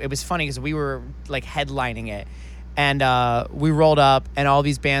Fest, and it was funny because we were like headlining it. And we rolled up, and all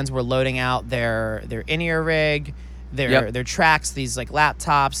these bands were loading out their in-ear rig, their tracks, these like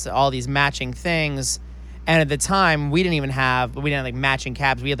laptops, all these matching things. And at the time, we didn't have like matching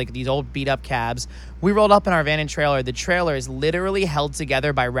cabs. We had like these old beat up cabs. We rolled up in our van and trailer. The trailer is literally held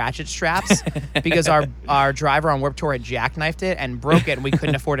together by ratchet straps because our driver on Warped Tour had jackknifed it and broke it, and we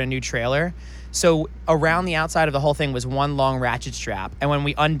couldn't afford a new trailer. So around the outside of the whole thing was one long ratchet strap. And when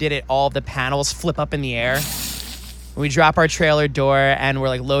we undid it, all of the panels flip up in the air. We drop our trailer door, and we're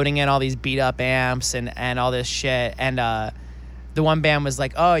like loading in all these beat up amps and all this shit. And the one band was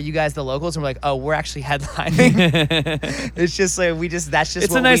like, "Oh, you guys the locals?" And we're like, "Oh, we're actually headlining." It's just like that's just.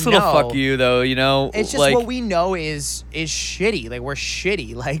 It's what a nice we little know. fuck you, though. You know, it's just like, what we know is shitty. Like we're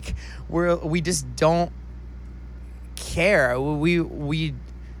shitty. Like we just don't care. We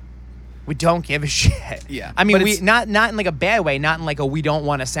don't give a shit. Yeah. I mean, we not in like a bad way, not in like a we don't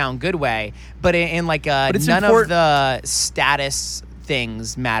want to sound good way, but in like a none of the status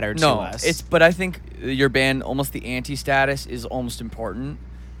things matter to us. But I think your band, almost the anti-status, is almost important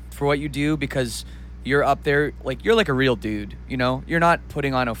for what you do because you're up there, like you're like a real dude, you know? You're not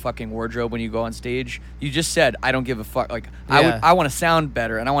putting on a fucking wardrobe when you go on stage. You just said, I don't give a fuck. Like, I want to sound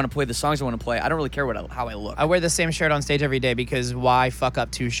better, and I want to play the songs I want to play. I don't really care how I look. I wear the same shirt on stage every day because why fuck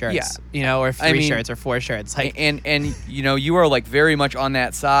up 2 shirts? Yeah. You know, or 3 shirts or 4 shirts. Like, and you know, you are like very much on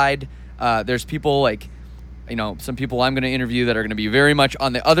that side. There's people like, you know, some people I'm going to interview that are going to be very much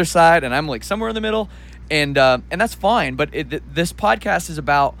on the other side, and I'm like somewhere in the middle, and that's fine. But this podcast is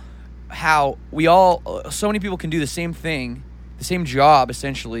about how we all, so many people can do the same thing, the same job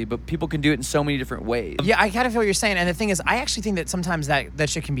essentially, but people can do it in so many different ways. Yeah, I kind of feel what you're saying, and the thing is, I actually think that sometimes that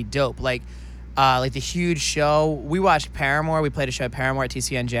shit can be dope. Like the huge show, we watched Paramore. We played a show at Paramore at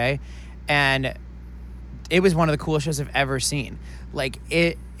TCNJ, and it was one of the coolest shows I've ever seen. Like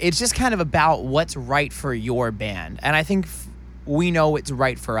it's just kind of about what's right for your band, and I think we know what's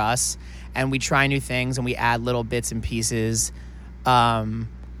right for us, and we try new things and we add little bits and pieces.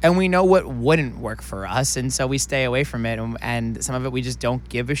 And we know what wouldn't work for us, and so we stay away from it, and some of it we just don't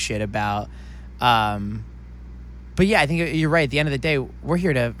give a shit about. But yeah, I think you're right. At the end of the day, we're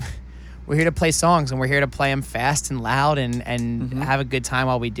here to play songs, and we're here to play them fast and loud and have a good time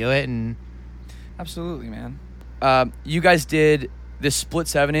while we do it. And absolutely, man. You guys did this split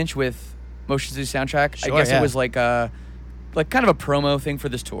 7-inch with Motion City Soundtrack. Sure, I guess it was like kind of a promo thing for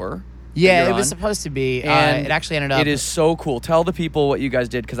this tour. Yeah, it was supposed to be. And it actually ended up. It is so cool. Tell the people what you guys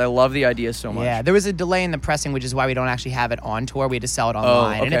did because I love the idea so much. Yeah, there was a delay in the pressing, which is why we don't actually have it on tour. We had to sell it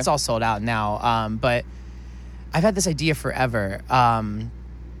online, and it's all sold out now. But I've had this idea forever, and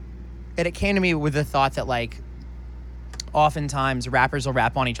it came to me with the thought that like, oftentimes rappers will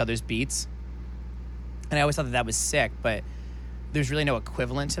rap on each other's beats, and I always thought that was sick, but there's really no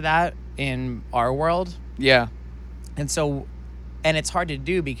equivalent to that in our world. Yeah, and it's hard to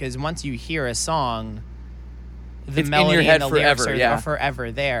do because once you hear a song, the it's melody in your head and the forever, lyrics yeah. are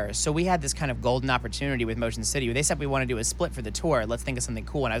forever there. So we had this kind of golden opportunity with Motion City. They said we want to do a split for the tour. Let's think of something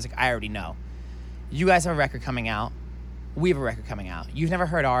cool. And I was like, I already know. You guys have a record coming out. We have a record coming out. You've never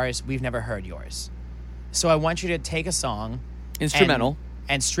heard ours. We've never heard yours. So I want you to take a song. Instrumental.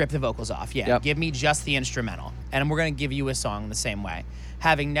 And strip the vocals off. Yeah, Yep. Give me just the instrumental. And we're going to give you a song the same way.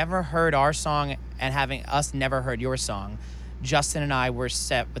 Having never heard our song and having us never heard your song, Justin and I were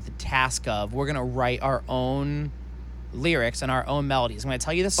set with the task of we're going to write our own lyrics and our own melodies. I'm going to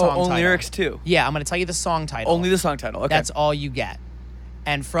tell you the song title. Lyrics too? Yeah, I'm going to tell you the song title. Only the song title, okay. That's all you get.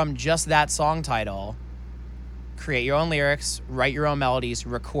 And from just that song title, create your own lyrics, write your own melodies,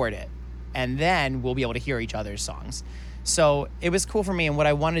 record it. And then we'll be able to hear each other's songs. So it was cool for me, and what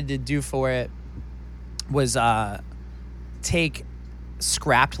I wanted to do for it was take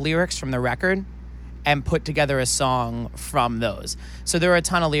scrapped lyrics from the record and put together a song from those. So there are a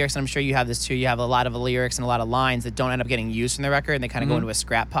ton of lyrics, and I'm sure you have this too. You have a lot of lyrics and a lot of lines that don't end up getting used from the record, and they kind of go into a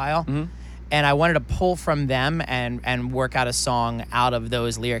scrap pile. And I wanted to pull from them and work out a song out of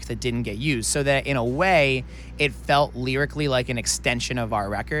those lyrics that didn't get used, so that in a way it felt lyrically like an extension of our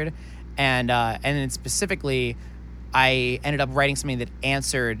record. And then specifically, I ended up writing something that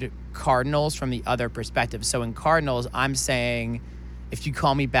answered Cardinals from the other perspective. So in Cardinals, I'm saying, if you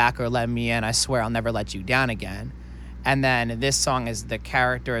call me back or let me in, I swear I'll never let you down again. And then this song is the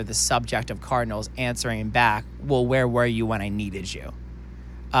character, the subject of Cardinals answering back, well, where were you when I needed you?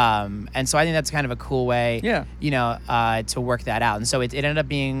 And so I think that's kind of a cool way, to work that out. And so it ended up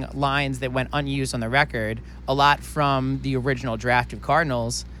being lines that went unused on the record, a lot from the original draft of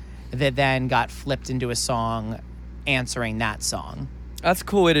Cardinals that then got flipped into a song answering that song. That's a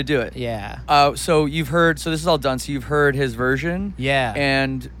cool way to do it. Yeah. So you've heard, so this is all done. So you've heard his version. Yeah.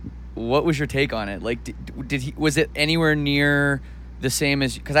 And what was your take on it? Like, was it anywhere near the same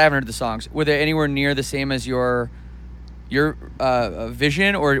as, because I haven't heard the songs, were they anywhere near the same as your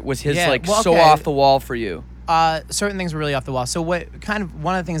vision, or was his so off the wall for you? Certain things were really off the wall. So one of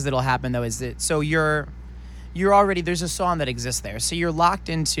the things that'll happen though is that, so you're already, there's a song that exists there. So you're locked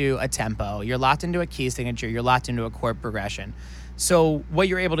into a tempo, you're locked into a key signature, you're locked into a chord progression. So what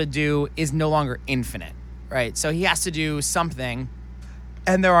you're able to do is no longer infinite, right? So he has to do something,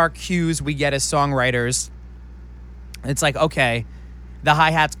 and there are cues we get as songwriters. It's like, okay, the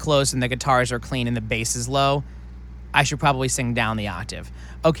hi-hat's close and the guitars are clean and the bass is low. I should probably sing down the octave.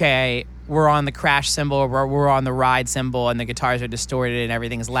 Okay, we're on the crash cymbal, we're on the ride cymbal, and the guitars are distorted and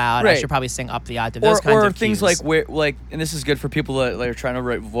everything's loud. Right. I should probably sing up the octave. Those kinds of things cues. like, and this is good for people that are trying to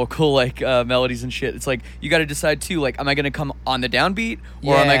write vocal melodies and shit. It's like you got to decide too. Like, am I going to come on the downbeat,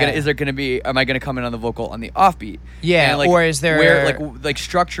 or am I going to come in on the vocal on the offbeat? Yeah, and or is there where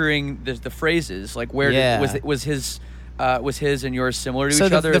structuring the phrases? Like, where was his and yours similar to each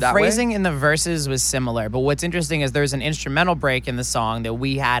other? So the phrasing in the verses was similar, but what's interesting is there's an instrumental break in the song that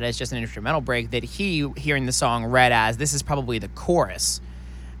we had as just an instrumental break that he, hearing the song, read as this is probably the chorus.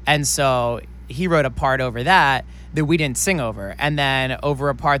 And so he wrote a part over that we didn't sing over. And then over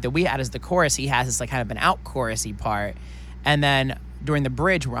a part that we had as the chorus, he has this like kind of an out chorusy part. And then during the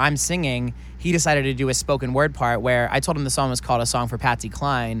bridge where I'm singing, he decided to do a spoken word part where I told him the song was called A Song for Patsy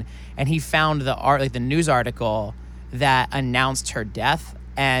Cline, and he found the news article that announced her death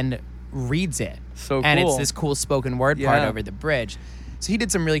and reads it. So cool. And it's this cool spoken word part over the bridge. So he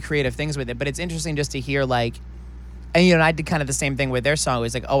did some really creative things with it, but it's interesting just to hear and I did kind of the same thing with their song. It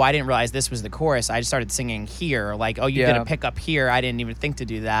was like, oh, I didn't realize this was the chorus. I just started singing here. Like, oh, you did a pickup here. I didn't even think to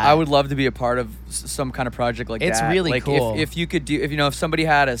do that. I would love to be a part of some kind of project like that. It's really cool. If you could do, if somebody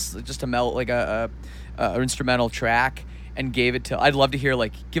had just a instrumental track and gave it to, I'd love to hear,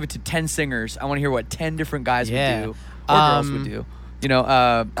 give it to 10 singers. I want to hear what 10 different guys would do or girls would do.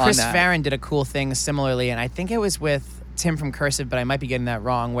 Chris Farron did a cool thing similarly, and I think it was with Tim from Cursive, but I might be getting that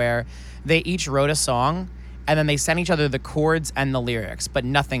wrong, where they each wrote a song and then they sent each other the chords and the lyrics, but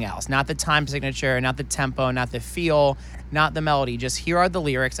nothing else. Not the time signature, not the tempo, not the feel, not the melody. Just here are the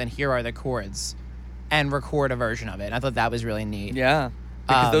lyrics and here are the chords, and record a version of it. And I thought that was really neat. Yeah,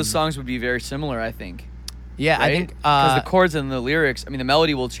 because those songs would be very similar, I think. Yeah, right? I think because the chords and the lyrics, the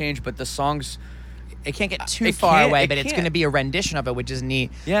melody will change, but the songs, it can't get too far away, but it's going to be a rendition of it, which is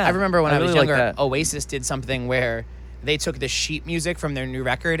neat. Yeah, I remember when I was younger, like Oasis did something where they took the sheet music from their new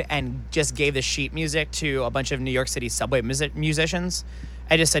record and just gave the sheet music to a bunch of New York City subway musicians.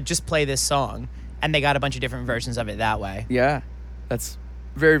 I just said, just play this song, and they got a bunch of different versions of it that way. Yeah, that's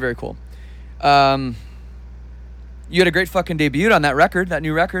very, very cool. You had a great fucking debut on that record. That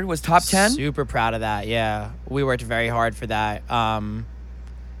new record was top 10. Super proud of that. Yeah, we worked very hard for that. Are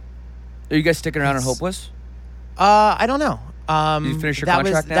you guys sticking around on Hopeless? I don't know. Did you finish your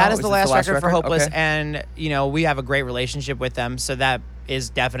contract now? That is the last record for Hopeless, okay. And we have a great relationship with them, so that is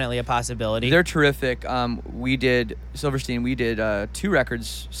definitely a possibility. They're terrific. We did Silverstein. We did signed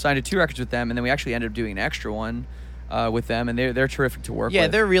to 2 records with them, and then we actually ended up doing an extra one with them, and they're terrific to work with. Yeah,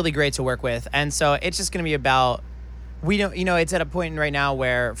 they're really great to work with, and so it's just going to be about. We don't, it's at a point right now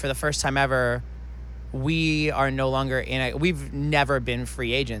where, for the first time ever, we are no longer we've never been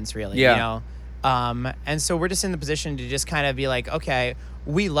free agents, really. Yeah. And so we're just in the position to just kind of be like, okay,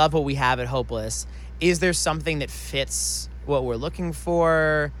 we love what we have at Hopeless. Is there something that fits what we're looking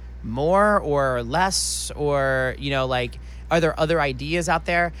for more or less, or are there other ideas out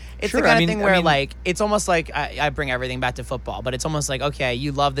there? It's the kind of thing where it's almost like I bring everything back to football, but it's almost like, okay,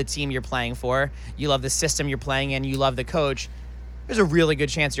 you love the team you're playing for, you love the system you're playing in, you love the coach. There's a really good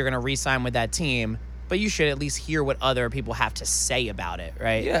chance you're going to re-sign with that team, but you should at least hear what other people have to say about it,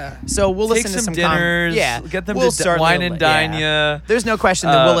 right? Yeah. So we'll Take listen to some dinners. Get them to wine and dine you. There's no question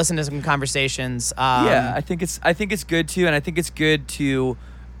that we'll listen to some conversations. I think it's good too, and I think it's good to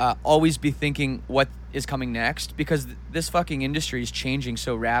always be thinking what is coming next, because this fucking industry is changing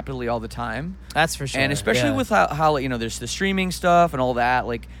so rapidly all the time. That's for sure. And especially with how there's the streaming stuff and all that,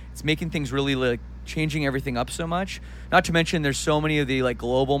 it's making things really changing everything up so much. Not to mention, there's so many of the like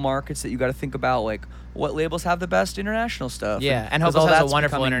global markets that you got to think about, like what labels have the best international stuff. Yeah, and 'cause Hopeless all has a that's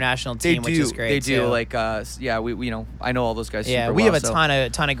wonderful becoming- international team, which is great. They do. too. Like, we you know, I know all those guys. Yeah, super we well, have a so.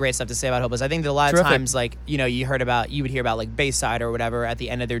 ton of great stuff to say about Hopeless. I think that a lot of Terrific. times, like, you know, you would hear about like Bayside or whatever at the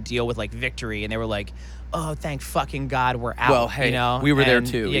end of their deal with like Victory, and they were like, "Oh, thank fucking God, we're out." Well, hey, you know, we were there And-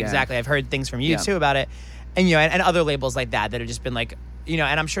 too, Yeah, yeah. exactly. I've heard things from you Yeah. too about it, and you know, and other labels like that have just been like, you know,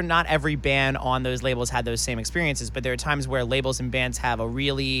 and I'm sure not every band on those labels had those same experiences, but there are times where labels and bands have a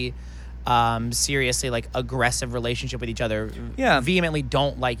really seriously like aggressive relationship with each other. Yeah. Vehemently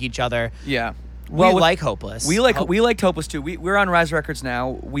don't like each other. Yeah. We with- like Hopeless. We liked Hopeless too. We're on Rise Records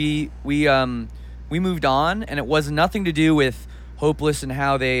now. We moved on, and it was nothing to do with Hopeless and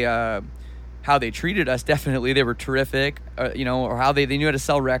how they treated us. Definitely, they were terrific. You know, or how they knew how to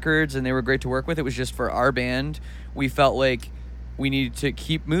sell records, and they were great to work with. It was just for our band. We felt like we needed to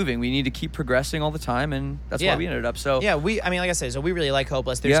keep moving. We need to keep progressing all the time, and that's why we ended up. So yeah, I mean, like I said, so we really like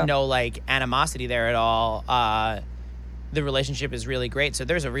Hopeless. There's no like animosity there at all. The relationship is really great, so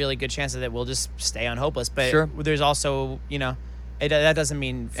there's a really good chance that we'll just stay on Hopeless. But Sure. there's also, you know, that doesn't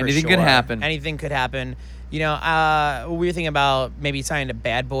mean for Anything sure. could happen. Anything could happen. You know, we were thinking about maybe signing to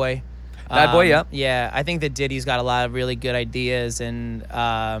Bad Boy. Bad Boy, yeah. Yeah, I think that Diddy's got a lot of really good ideas, and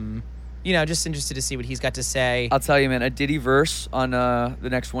you know, just interested to see what he's got to say. I'll tell you, man, a Diddy verse on the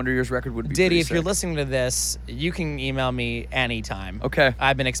next Wonder Years record would be Diddy, pretty if you're sick. listening to this, you can email me anytime. Okay.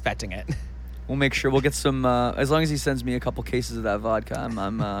 I've been expecting it. We'll make sure we'll get some. As long as he sends me a couple cases of that vodka,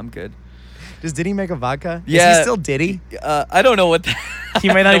 I'm good. Does Diddy make a vodka? Yeah. Is he still Diddy? I don't know what. He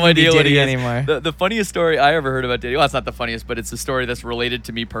might not no even be idea what Diddy he is. anymore. The funniest story I ever heard about Diddy. Well, it's not the funniest, but it's a story that's related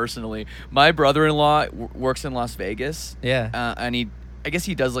to me personally. My brother-in-law works in Las Vegas. Yeah. And I guess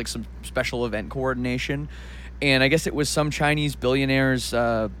he does like some special event coordination, and I guess it was some Chinese billionaire's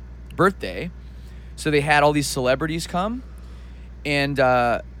birthday, so they had all these celebrities come, and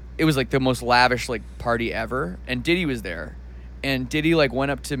it was like the most lavish like party ever, and Diddy was there, and Diddy like went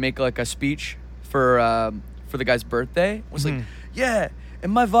up to make like a speech for the guy's birthday. Was like, yeah,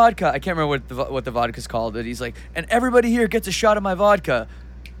 and my vodka. I can't remember what the vodka's called, but he's like, and everybody here gets a shot of my vodka.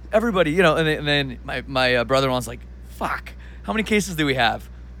 Everybody, you know, and then my brother-in-law's like, fuck, how many cases do we have?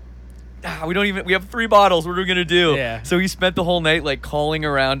 We have 3 bottles. What are we going to do? Yeah. So he spent the whole night like calling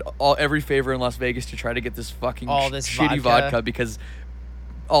around every favor in Las Vegas to try to get this fucking shitty vodka because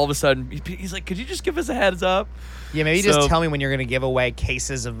all of a sudden he's like, could you just give us a heads up? Yeah, maybe just tell me when you're going to give away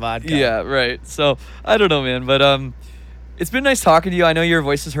cases of vodka. Yeah, right. So I don't know, man, but it's been nice talking to you. I know your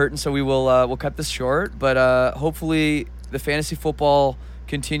voice is hurting, so we'll cut this short, but hopefully the fantasy football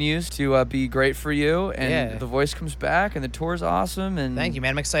continues to be great for you, and the voice comes back, and the tour's awesome. And thank you,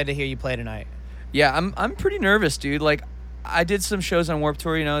 man. I'm excited to hear you play tonight. Yeah, I'm pretty nervous, dude. Like, I did some shows on Warped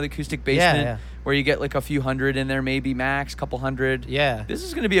Tour, you know, the Acoustic Basement, where you get like a few hundred in there, maybe max, couple hundred. Yeah. This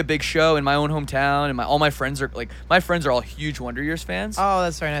is gonna be a big show in my own hometown, and all my friends are all huge Wonder Years fans. Oh,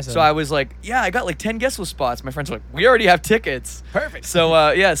 that's very nice of So them. I was like, yeah, I got like 10 guest list spots. My friends are like, we already have tickets. Perfect.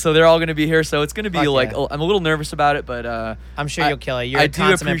 So so they're all gonna be here. So it's gonna be Fuck like yeah. I'm a little nervous about it, but I'm sure you'll kill it. You're a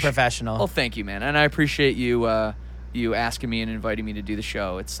consummate professional. Oh, thank you, man, and I appreciate you you asking me and inviting me to do the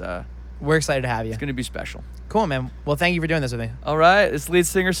show. It's we're excited to have you. It's gonna be special. Cool, man. Well, thank you for doing this with me. All right, it's Lead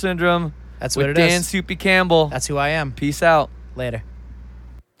Singer Syndrome. That's with what it is. Dan Soupy Campbell. That's who I am. Peace out. Later.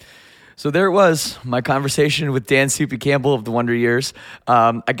 So there it was, my conversation with Dan Soupy Campbell of the Wonder Years.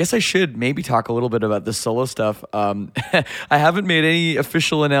 I guess I should maybe talk a little bit about the solo stuff. I haven't made any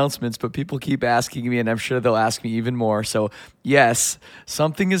official announcements, but people keep asking me, and I'm sure they'll ask me even more. So yes,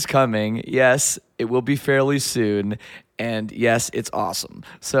 something is coming. Yes, it will be fairly soon. And yes, it's awesome.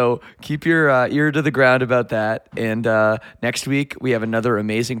 So keep your ear to the ground about that. And next week, we have another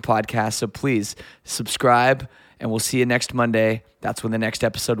amazing podcast. So please subscribe, and we'll see you next Monday. That's when the next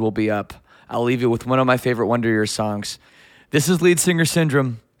episode will be up. I'll leave you with one of my favorite Wonder Years songs. This is Lead Singer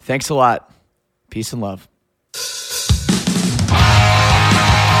Syndrome. Thanks a lot. Peace and love.